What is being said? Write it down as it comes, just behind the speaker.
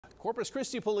Corpus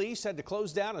Christi police had to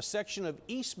close down a section of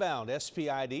eastbound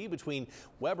SPID between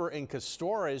Weber and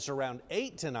Kostoryz around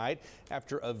 8 tonight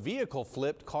after a vehicle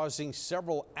flipped, causing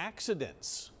several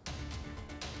accidents.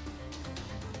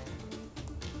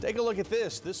 Take a look at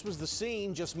this. This was the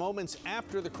scene just moments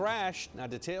after the crash. Now,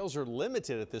 details are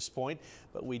limited at this point,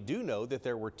 but we do know that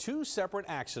there were 2 separate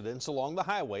accidents along the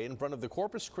highway in front of the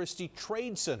Corpus Christi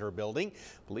Trade Center building.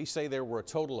 Police say there were a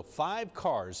total of 5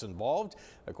 cars involved.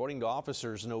 According to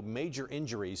officers, no major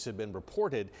injuries have been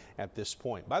reported at this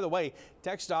point. By the way,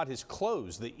 TxDOT has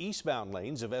closed the eastbound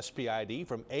lanes of SPID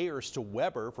from Ayers to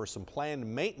Weber for some planned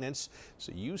maintenance,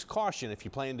 so use caution if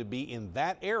you plan to be in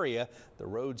that area. The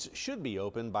roads should be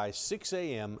open by 6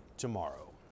 a.m. tomorrow.